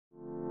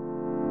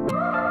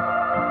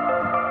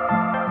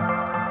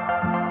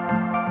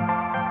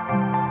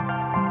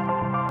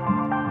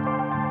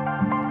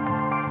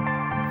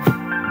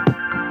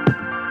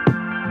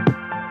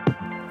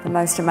The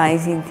most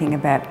amazing thing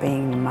about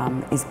being a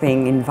mum is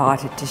being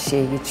invited to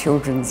share your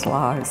children's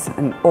lives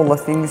and all the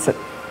things that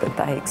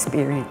they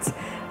experience,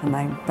 and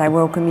they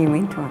welcome you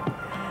into it.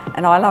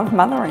 And I love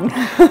mothering.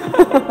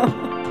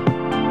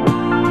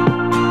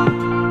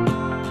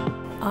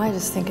 I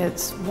just think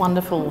it's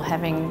wonderful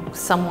having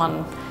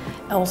someone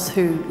else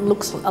who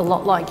looks a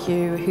lot like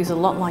you, who's a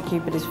lot like you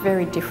but is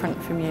very different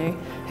from you,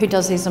 who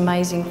does these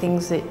amazing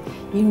things that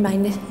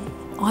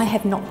I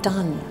have not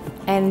done.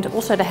 And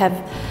also to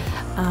have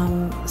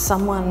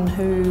someone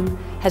who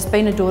has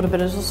been a daughter but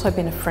has also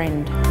been a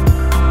friend.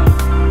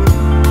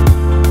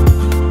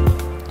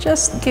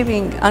 Just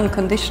giving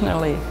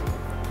unconditionally,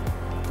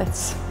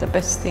 that's the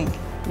best thing.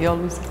 You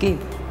always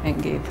give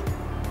and give,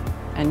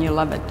 and you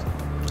love it.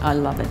 I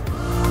love it.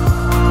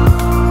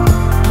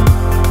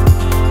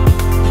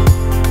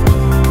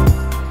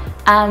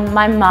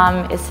 My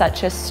mum is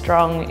such a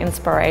strong,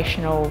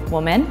 inspirational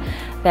woman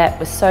that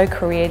was so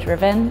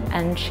career-driven,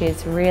 and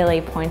she's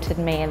really pointed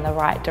me in the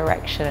right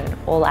direction in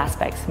all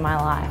aspects of my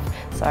life.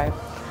 So,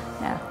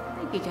 yeah.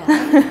 Thank you, Jen.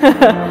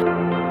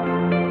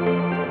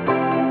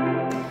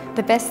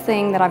 The best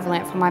thing that I've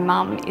learnt from my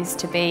mum is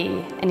to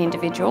be an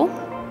individual,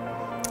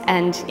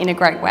 and in a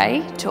great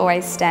way, to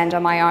always stand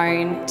on my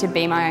own, to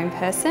be my own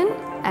person,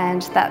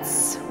 and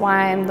that's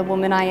why I'm the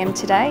woman I am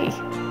today.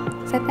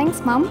 So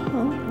thanks, Mum.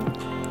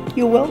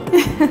 You're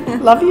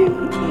welcome. Love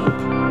you.